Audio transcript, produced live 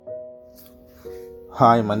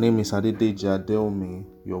Hi, my name is Adedeji Adeomi.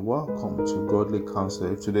 You're welcome to Godly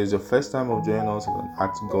Counsel. If today is your first time of joining us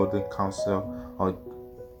at Godly Counsel or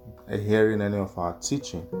hearing any of our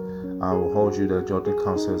teaching, I will hold you that Godly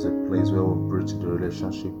Counsel is a place where we bridge the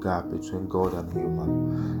relationship gap between God and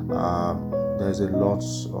human. There's a lot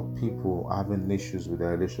of people having issues with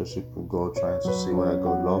their relationship with God, trying to see whether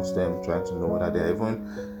God loves them, trying to know whether they're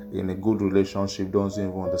even in a good relationship, doesn't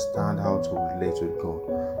even understand how to relate with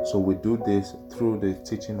God. So we do this through the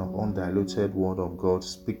teaching of undiluted Word of God,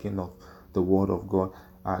 speaking of the Word of God,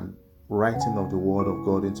 and writing of the Word of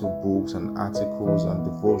God into books and articles and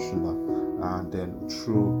devotional, and then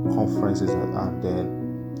through conferences, and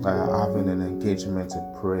then having an engagement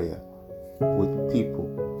in prayer with people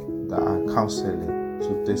that are counseling.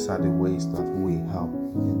 So these are the ways that we help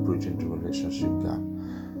in bridging the relationship gap.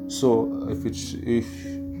 So if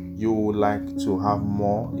you would like to have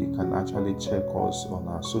more, you can actually check us on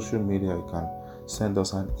our social media. You can send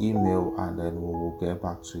us an email and then we will get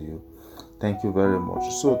back to you. Thank you very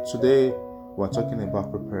much. So today we're talking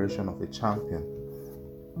about preparation of a champion.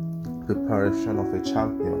 Preparation of a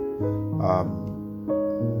champion.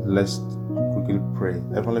 Let's quickly pray.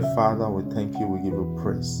 Heavenly Father, we thank you. We give you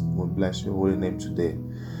praise. We bless your holy name today.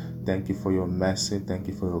 Thank you for your mercy. Thank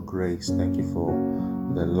you for your grace. Thank you for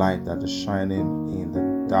the light that is shining in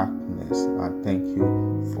the darkness. And thank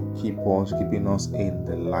you for keeping us in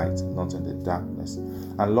the light, not in the darkness.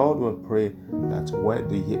 And Lord, we pray that when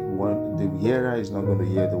the hearer is not going to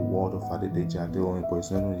hear the word of Adedeji Adeomi, but it's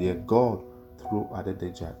going to hear God through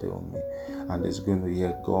Adedeji Adeomi, and it's going to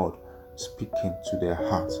hear God speaking to their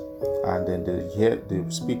heart. And then the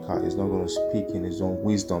speaker is not going to speak in his own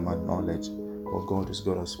wisdom and knowledge, but God is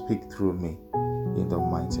going to speak through me in the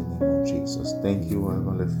mighty name of Jesus. Thank you,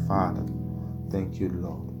 Heavenly Father. Thank you,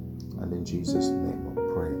 Lord. And in Jesus' name we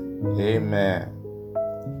pray. Amen.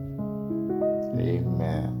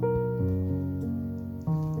 Amen.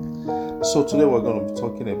 So today we're going to be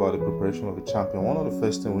talking about the preparation of a champion. One of the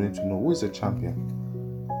first things we need to know, who is a champion?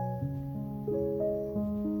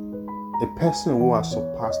 A person who has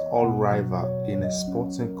surpassed all rivals in a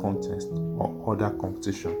sporting contest or other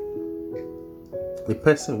competition. A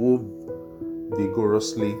person who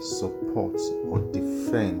vigorously supports or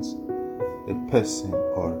defends a person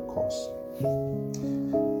or a cause.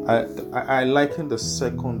 I liken the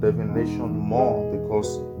second definition more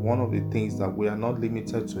because one of the things that we are not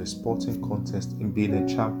limited to a sporting contest in being a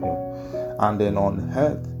champion. And then on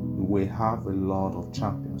earth, we have a lot of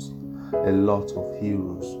champions, a lot of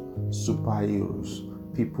heroes, superheroes,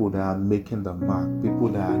 people that are making the mark, people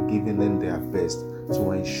that are giving in their best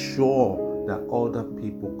to ensure that other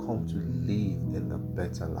people come to live in a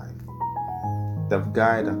better life. The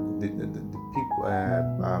guy that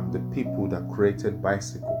the people that created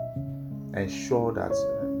bicycle ensure that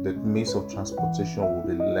the means of transportation will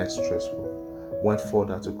be less stressful. Went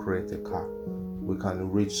further to create a car. We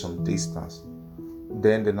can reach some distance.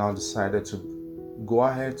 Then they now decided to go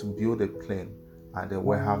ahead to build a plane, and then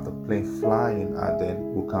we have the plane flying, and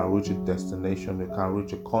then we can reach a destination. We can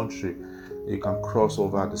reach a country. You can cross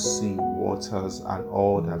over the sea, waters, and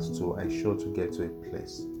all that to ensure to get to a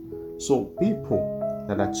place. So people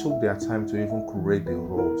that took their time to even create the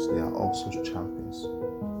roads, they are also champions.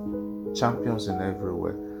 Champions in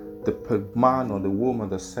everywhere. The man or the woman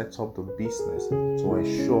that sets up the business to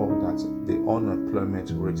ensure that the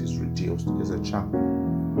unemployment rate is reduced is a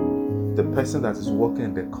champion. The person that is working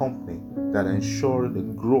in the company that ensures the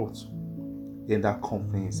growth in that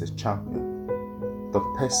company is a champion. The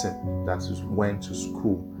person that went to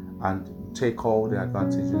school and take all the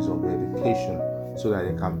advantages of education so that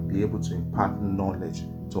they can be able to impart knowledge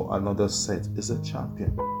to another set is a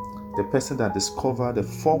champion. The person that discovered the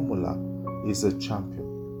formula is a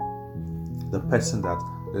champion. The person that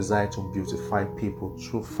desires to beautify people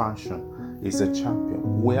through fashion is a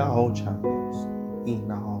champion. We are all champions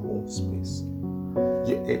in our own space.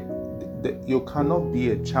 You cannot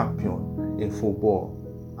be a champion in football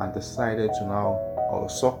and decided to now, or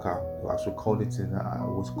soccer, as we call it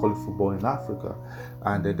football in Africa,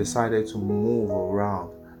 and they decided to move around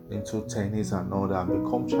into tennis and all that and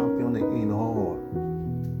become champion in all.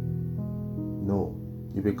 No,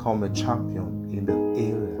 you become a champion in the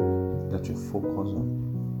area that you focus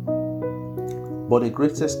on. But the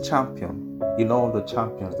greatest champion in all the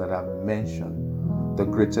champions that I mentioned, the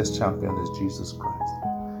greatest champion is Jesus Christ.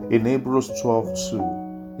 In Hebrews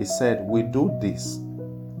 12:2, it said, we do this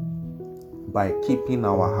by keeping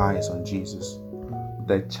our eyes on Jesus,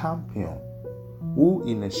 the champion who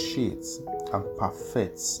initiates and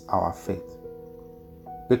perfects our faith.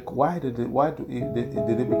 But why did they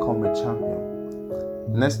become a champion?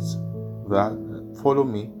 Next, follow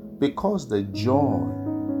me because the joy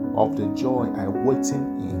awaiting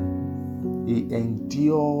him, he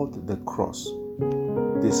endured the cross,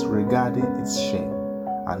 disregarding its shame,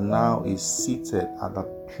 and now is seated at the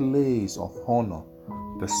place of honor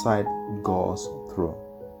beside God's throne.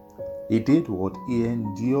 He did what? He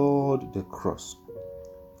endured the cross,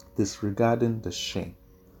 disregarding the shame.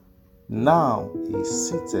 Now he is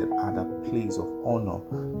seated at a place of honor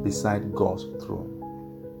beside God's throne.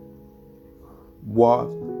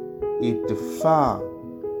 What? It defies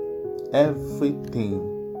everything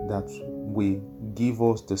that will give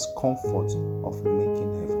us discomfort of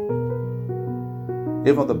making heaven.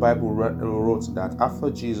 Even the Bible wrote that after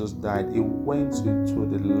Jesus died, he went into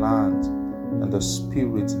the land and the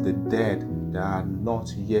spirits, the dead that had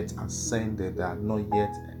not yet ascended, that had not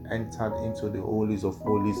yet entered into the holies of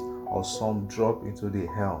holies, or some dropped into the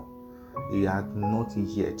hell. He had not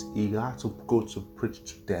yet. He had to go to preach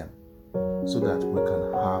to them so that we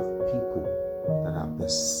can have people that have been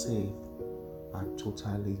saved and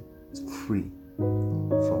totally free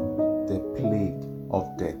from the plague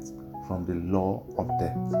of death, from the law of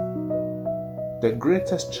death. The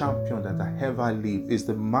greatest champion that I ever lived is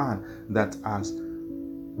the man that has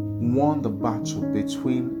won the battle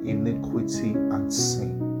between iniquity and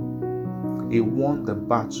sin. He won the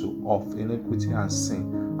battle of iniquity and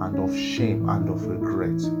sin, and of shame and of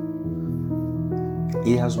regret.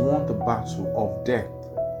 He has won the battle of death.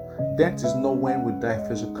 Death is not when we die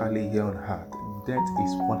physically here on earth. Death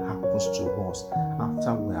is what happens to us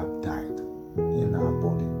after we have died in our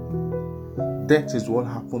body. Death is what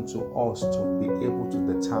happened to us to be able to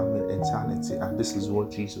determine eternity, and this is what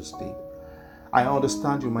Jesus did. I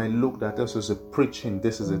understand you might look that this is a preaching,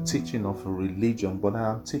 this is a teaching of a religion, but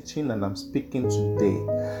I am teaching and I'm speaking today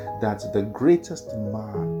that the greatest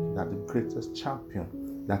man, that the greatest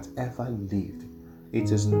champion that ever lived,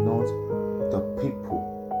 it is not the people,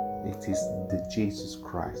 it is the Jesus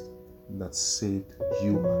Christ that saved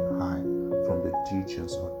you and I from the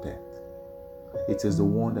dungeons of death. It is the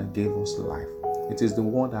one that gave us life. It is the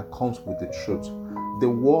one that comes with the truth. The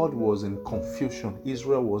world was in confusion.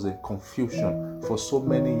 Israel was in confusion for so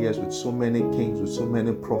many years, with so many kings, with so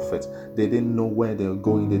many prophets. They didn't know where they were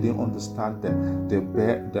going. They didn't understand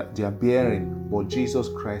their bearing. But Jesus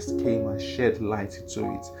Christ came and shed light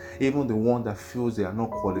into it. Even the one that feels they are not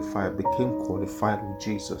qualified became qualified with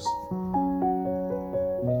Jesus.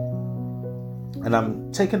 And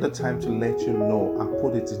I'm taking the time to let you know, I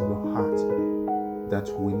put it in your heart, that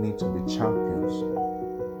we need to be champions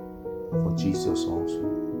for Jesus also.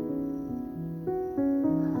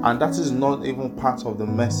 And that is not even part of the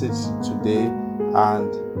message today.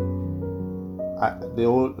 And the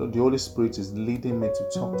Holy Spirit is leading me to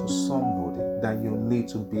talk to somebody that you need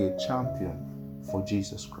to be a champion for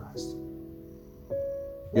Jesus Christ.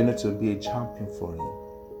 You need to be a champion for Him.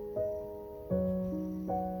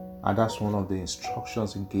 And that's one of the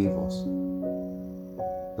instructions He gave us,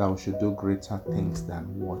 that we should do greater things than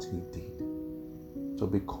what He did, to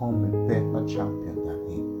become a better champion than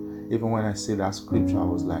Him. Even when I see that scripture, I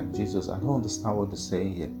was like, Jesus, I don't understand what they're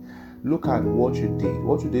saying here. Look at what you did.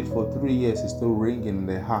 What you did for 3 years is still ringing in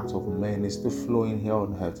the heart of men. It's still flowing here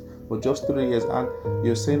on earth. For just 3 years, and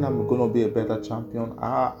you're saying I'm going to be a better champion?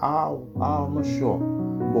 I'm not sure.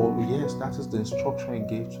 But yes, that is the instruction He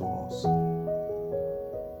gave to us.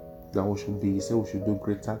 That we should be. He said we should do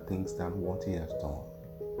greater things than what He has done.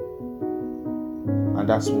 And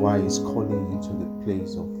that's why He's calling you to the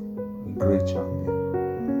place of a great champion.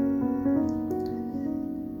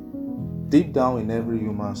 Deep down in every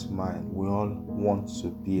human's mind, we all want to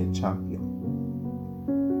be a champion.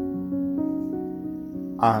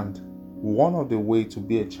 And one of the ways to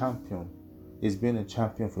be a champion is being a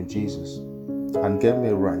champion for Jesus. And get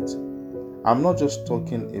me right, I'm not just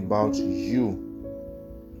talking about you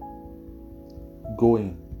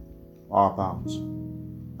going about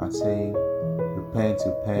and saying, repent,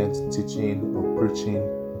 teaching or preaching,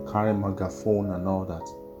 carrying megaphone and all that.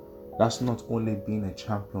 That's not only being a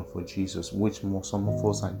champion for Jesus, which some of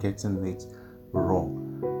us are getting it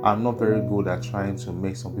wrong. I'm not very good at trying to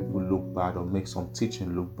make some people look bad or make some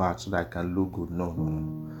teaching look bad so that I can look good. No.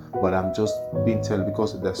 But I'm just being told,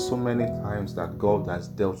 because there's so many times that God has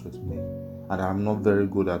dealt with me, and I'm not very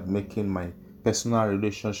good at making my personal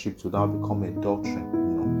relationship to that become a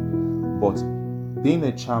doctrine. But being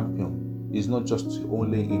a champion is not just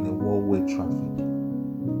only in a one-way traffic.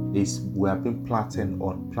 We have been planted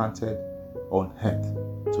on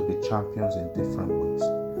earth to be champions in different ways.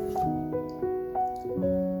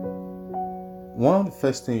 One of the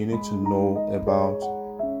first things you need to know about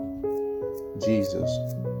Jesus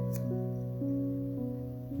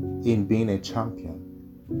in being a champion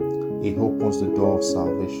it opens the door of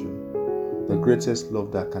salvation. The greatest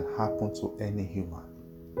love that can happen to any human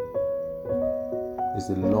is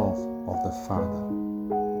the love of the Father.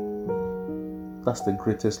 That's the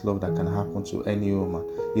greatest love that can happen to any human,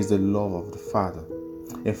 is the love of the Father.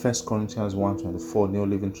 In 1 Corinthians 1:24, New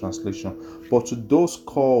Living Translation, but to those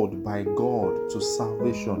called by God to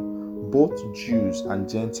salvation, both Jews and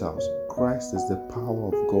Gentiles, Christ is the power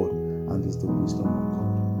of God and is the wisdom of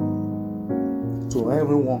God. To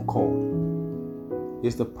everyone called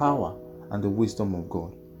is the power and the wisdom of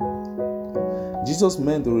God. Jesus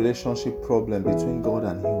meant the relationship problem between God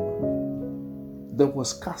and human. There was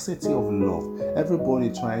scarcity of love. Everybody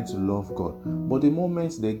trying to love God. But the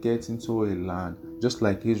moment they get into a land, just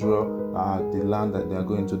like Israel, the land that they are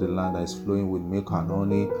going to, the land that is flowing with milk and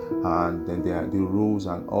honey, and then there are the rules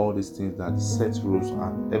and all these things, that set rules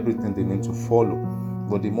and everything they need to follow.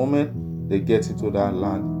 But the moment they get into that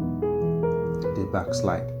land, they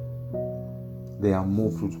backslide. They are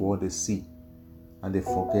moved with what they see, and they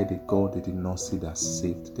forget the God they did not see that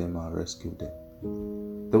saved them and rescued them.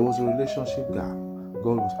 There was a relationship gap.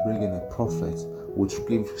 God was bringing a prophet, which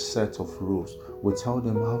give set of rules, would tell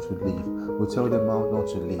them how to live, would tell them how not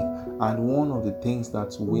to live. And one of the things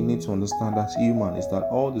that we need to understand as human is that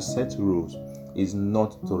all the set rules is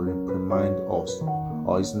not to reprimand us,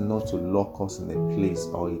 or is not to lock us in a place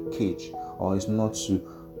or a cage, or is not to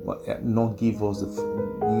not give us the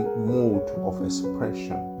mode of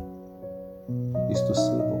expression. Is to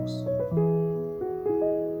save us.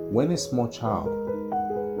 When a small child,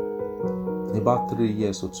 about 3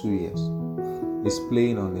 years or 2 years, is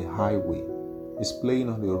playing on a highway, is playing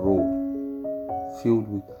on a road filled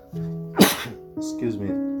with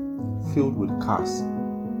filled with cars,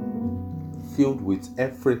 filled with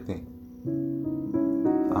everything,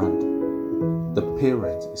 and the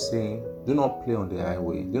parent is saying, do not play on the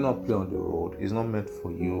highway, do not play on the road, it's not meant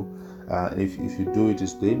for you, if you do it,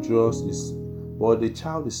 it's dangerous. But the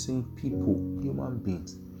child is seeing people, human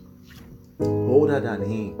beings, older than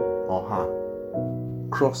him or her,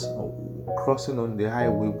 crossing on the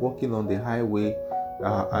highway, walking on the highway,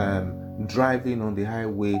 driving on the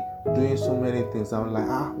highway, doing so many things. I'm like,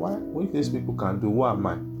 what if these people can do, what am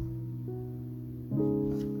I?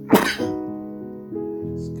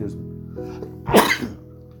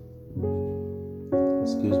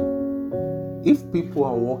 Excuse me. If people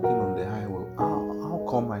are walking on the highway, how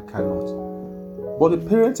come I cannot? But the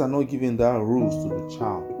parents are not giving that rules to the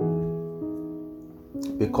child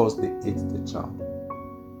because they hate the child.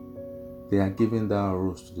 They are giving that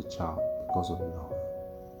rules to the child because of love,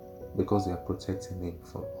 because they are protecting him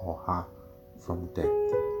or her from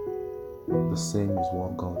death. The same is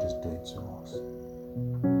what God is doing to us.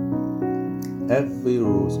 Every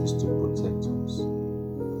rule is to protect us,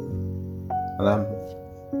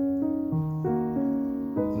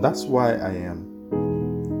 and that's why I am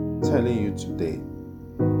telling you today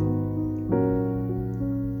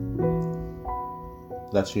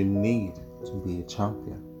that you need to be a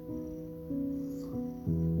champion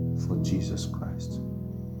for Jesus Christ.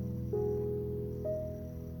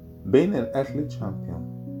 Being an earthly champion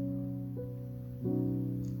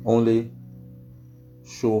only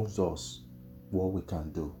shows us what we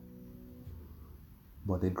can do.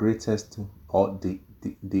 But the greatest or the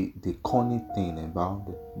cunning thing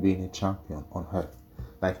about being a champion on earth,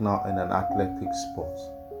 like now in an athletic sport,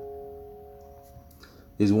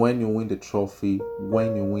 is when you win the trophy,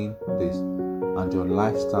 when you win this, and your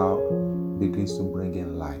lifestyle begins to bring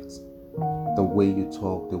in light. The way you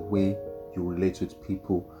talk, the way you relate with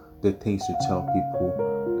people, the things you tell people,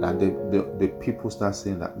 and the people start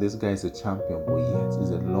saying that this guy is a champion, but yet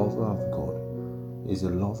he's a lover of God, he's a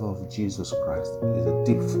lover of Jesus Christ, he's a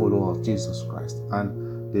deep follower of Jesus Christ.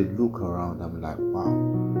 And they look around and be like,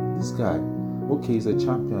 wow, this guy, okay, he's a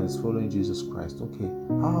champion, he's following Jesus Christ. Okay,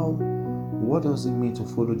 what does it mean to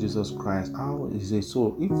follow Jesus Christ? How is it?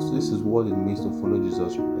 So if this is what it means to follow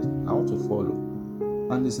Jesus Christ, I want to follow.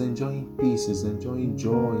 And he's enjoying peace, he's enjoying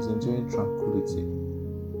joy, he's enjoying tranquility.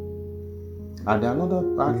 And another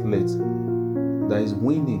athlete that is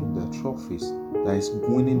winning the trophies, that is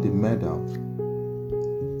winning the medal,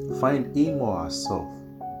 find him or herself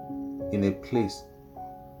in a place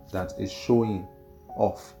that is showing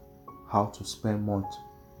off how to spend more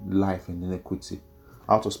life in iniquity,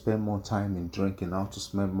 how to spend more time in drinking, how to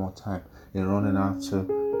spend more time in running after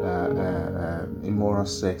immoral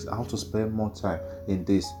sex, how to spend more time in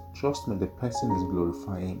this. Trust me, the person is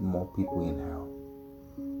glorifying more people in hell.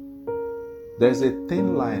 There's a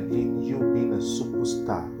thin line in you being a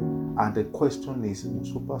superstar, and the question is,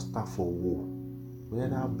 superstar for who?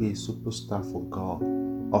 Whether I'll be a superstar for God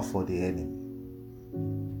or for the enemy.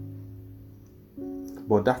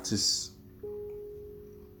 But that is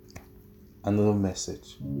another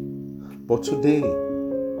message. But today,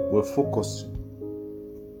 we're focused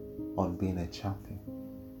on being a champion.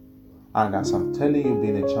 And as I'm telling you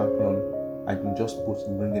being a champion, I can just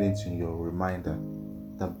bring it into your reminder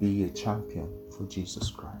that be a champion for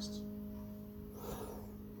Jesus Christ.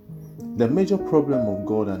 The major problem of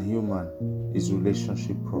God and human is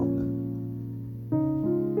relationship problem.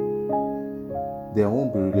 There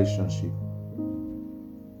won't be relationship.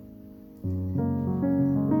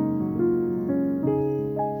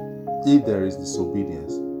 If there is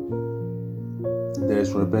disobedience, there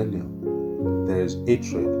is rebellion, there is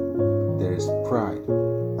hatred, there is pride,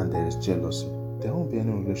 and there is jealousy. There won't be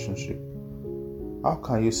any relationship. How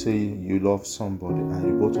can you say you love somebody and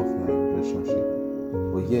you both of you are in a relationship,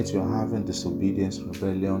 but yet you're having disobedience,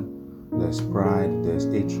 rebellion, there's pride, there's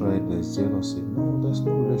hatred, there's jealousy? No, there's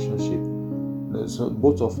no relationship. So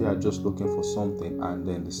both of you are just looking for something, and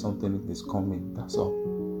then the something is coming. That's all.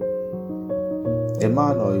 A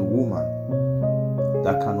man or a woman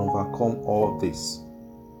that can overcome all this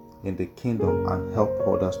in the kingdom and help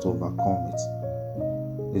others to overcome it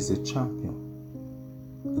is a champion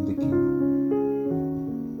in the kingdom.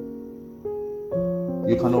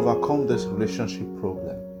 You can overcome this relationship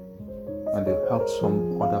problem and you help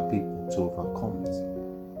some other people to overcome it.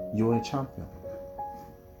 You're a champion.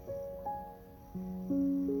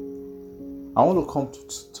 I want to come to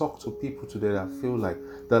talk to people today that feel like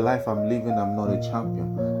the life I'm living, I'm not a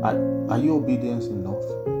champion. Are you obedient enough?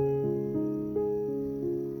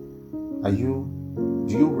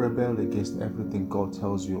 Do you rebel against everything God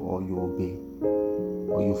tells you, or you obey,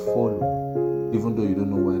 or you follow, even though you don't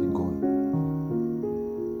know where you're going?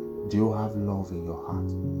 Do you have love in your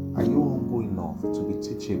heart? Are you humble enough to be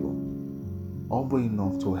teachable? Humble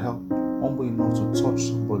enough to help? Humble enough to touch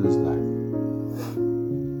somebody's life?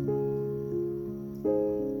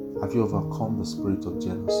 Have you overcome the spirit of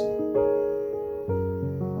jealousy?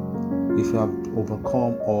 If you have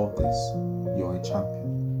overcome all this, you're a champion.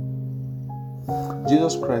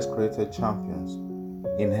 Jesus Christ created champions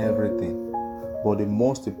in everything, but the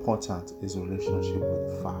most important is relationship with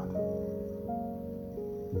the Father.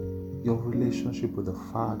 Your relationship with the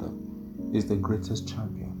Father is the greatest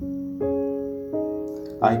champion.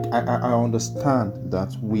 I understand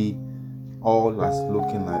that we all are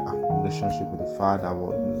looking like a relationship with the Father.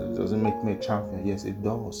 Well, it doesn't make me a champion. Yes, it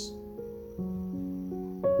does.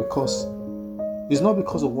 Because it's not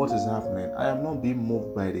because of what is happening. I am not being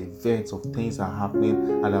moved by the events of things that are happening,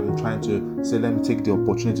 and I'm trying to say, let me take the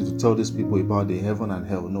opportunity to tell these people about the heaven and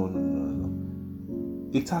hell. No.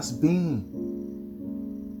 It has been.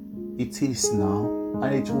 It is now,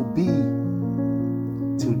 and it will be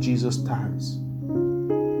till Jesus tarries.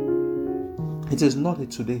 It is not a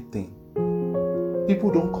today thing.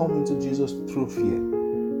 People don't come into Jesus through fear.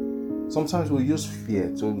 Sometimes we use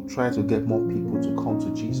fear to try to get more people to come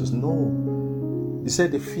to Jesus. No. He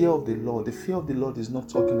said the fear of the Lord. The fear of the Lord is not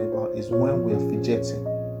talking about is when we are fidgeting,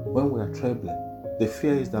 when we are trembling. The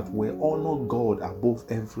fear is that we honor God above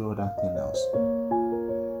every other thing else.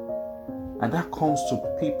 And that comes to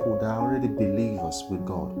people that are already believers with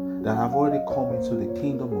God, that have already come into the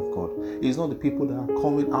kingdom of God. It's not the people that are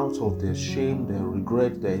coming out of their shame, their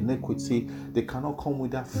regret, their iniquity. They cannot come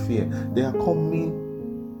with that fear. They are coming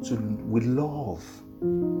with love.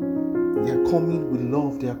 They are coming with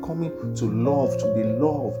love. They are coming to love, to be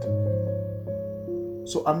loved.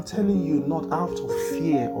 So I'm telling you, not out of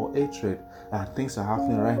fear or hatred, things are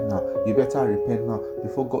happening right now, you better repent now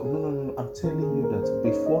before God. No. I'm telling you that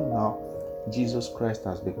before now, Jesus Christ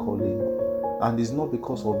has been calling you. And it's not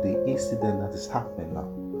because of the incident that is happening now.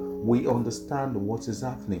 We understand what is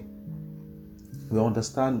happening. We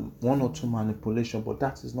understand one or two manipulation, but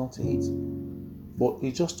that is not it. But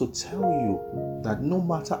it's just to tell you that no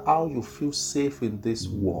matter how you feel safe in this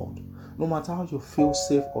world, no matter how you feel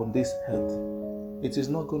safe on this earth, it is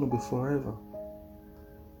not going to be forever.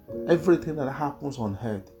 Everything that happens on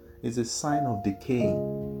earth is a sign of decay.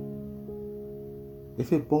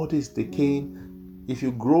 If a body is decaying, if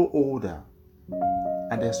you grow older,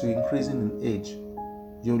 and as you're increasing in age,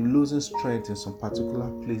 you're losing strength in some particular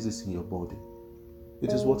places in your body.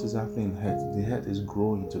 It is what is happening in health. The health is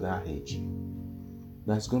growing to that age.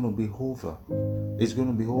 That's going to be over. It's going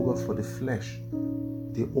to be over for the flesh.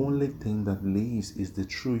 The only thing that lives is the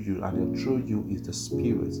true you, and the true you is the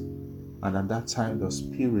spirit. And at that time, the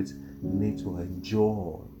spirit needs to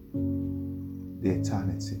enjoy the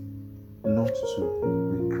eternity, not to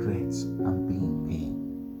regret and be in pain.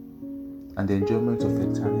 And the enjoyment of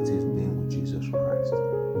eternity is being with Jesus Christ,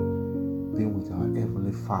 being with our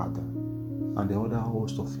Heavenly Father and the other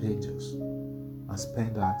host of angels, and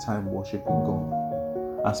spend our time worshiping God.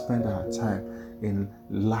 and spend our time in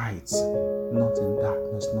light, not in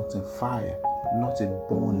darkness, not in fire, not in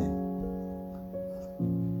burning.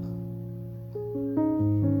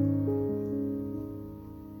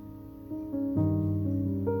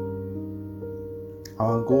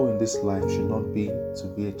 Our goal in this life should not be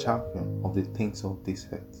to be a champion of the things of this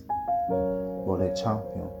earth, but a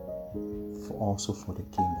champion also for the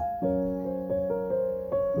kingdom.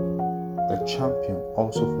 The champion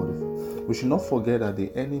also for the... We should not forget that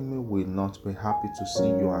the enemy will not be happy to see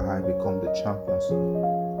you and I become the champions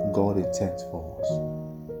God intends for us.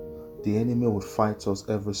 The enemy will fight us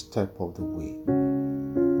every step of the way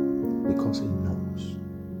because he knows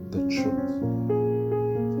the truth.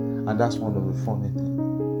 And that's one of the funny things.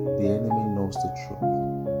 The enemy knows the truth,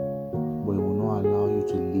 but he will not allow you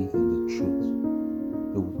to live in the truth.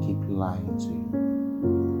 He will keep lying to you.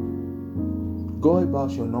 Go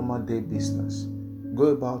about your normal day business. Go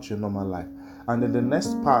about your normal life. And in the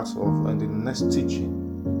next part of, and the next teaching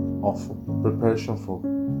of preparation for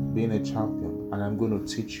being a champion, and I'm going to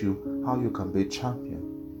teach you how you can be a champion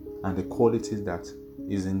and the qualities that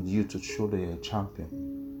is in you to show that you're a champion.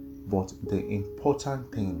 But the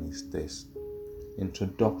important thing is this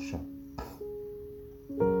introduction,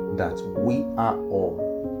 that we are all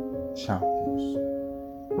champions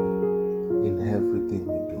in everything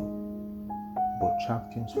we do, but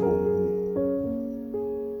champions for who?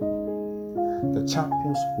 The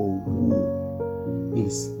champions for who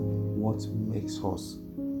is what makes us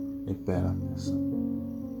a better person.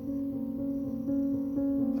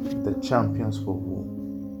 The champions for who?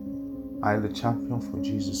 I am the champion for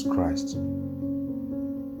Jesus Christ.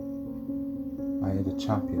 I am the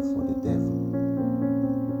champion for the devil.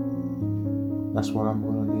 That's what I'm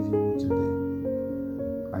going to leave you with today.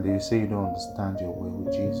 And if you say you don't understand your way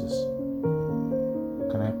with Jesus,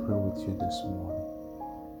 can I pray with you this morning?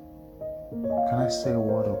 Can I say a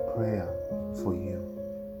word of prayer for you,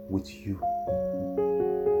 with you?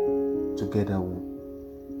 Together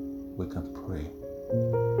we can pray.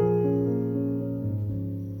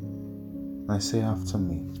 And say after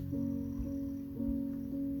me,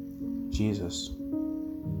 Jesus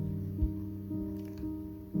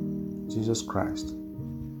Christ,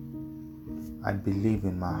 I believe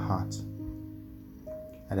in my heart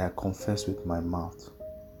and I confess with my mouth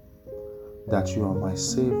that you are my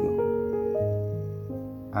Savior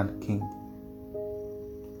and King.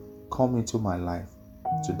 Come into my life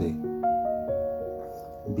today.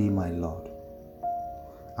 Be my Lord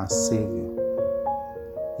and Savior.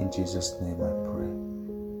 In Jesus' name I pray.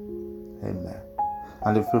 Amen.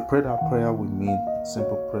 And if you pray that prayer with me,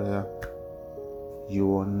 simple prayer,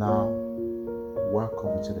 you are now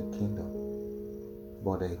welcome into the kingdom.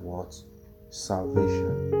 But what?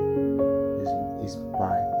 Salvation is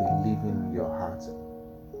by believing in your heart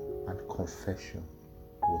and confession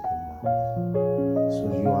with your mouth. So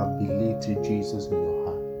you have believed in Jesus in your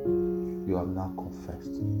heart. You have now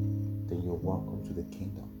confessed. Then you're welcome to the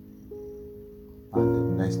kingdom. And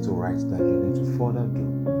the next two rights that you need to further do,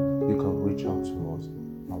 you can reach out to us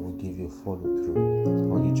and we'll give you a follow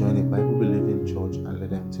through. Or you join a Bible believing church and let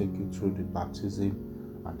them take you through the baptism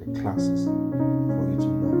and the classes for you to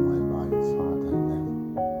know more about your Father in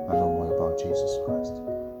heaven and know more about Jesus Christ.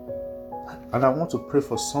 And I want to pray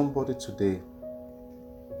for somebody today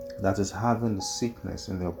that is having the sickness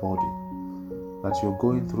in their body, that you're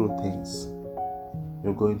going through things,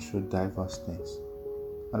 you're going through diverse things.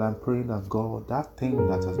 And I'm praying that God, that thing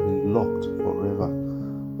that has been locked forever,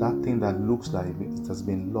 that thing that looks like it has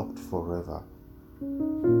been locked forever,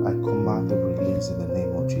 I command the release in the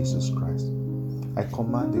name of Jesus Christ. I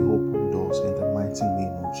command the open doors in the mighty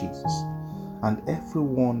name of Jesus. And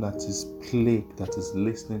everyone that is plagued, that is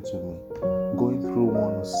listening to me, going through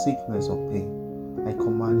one of sickness or pain, I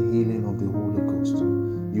command healing of the Holy Ghost.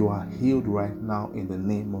 You are healed right now in the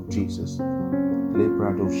name of Jesus.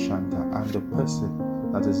 Lebrado Shanta. And the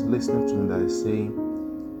person that is listening to me that is saying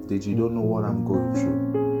that you don't know what I'm going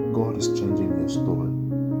through, God is changing your story.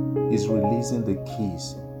 He's releasing the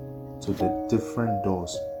keys to the different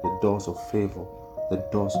doors, the doors of favor, the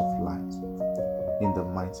doors of light, in the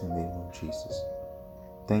mighty name of Jesus.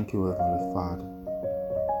 Thank you, Heavenly Father.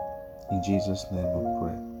 In Jesus' name I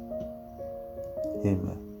pray.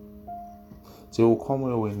 Amen. So we'll come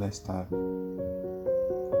your way next time.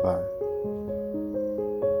 Bye.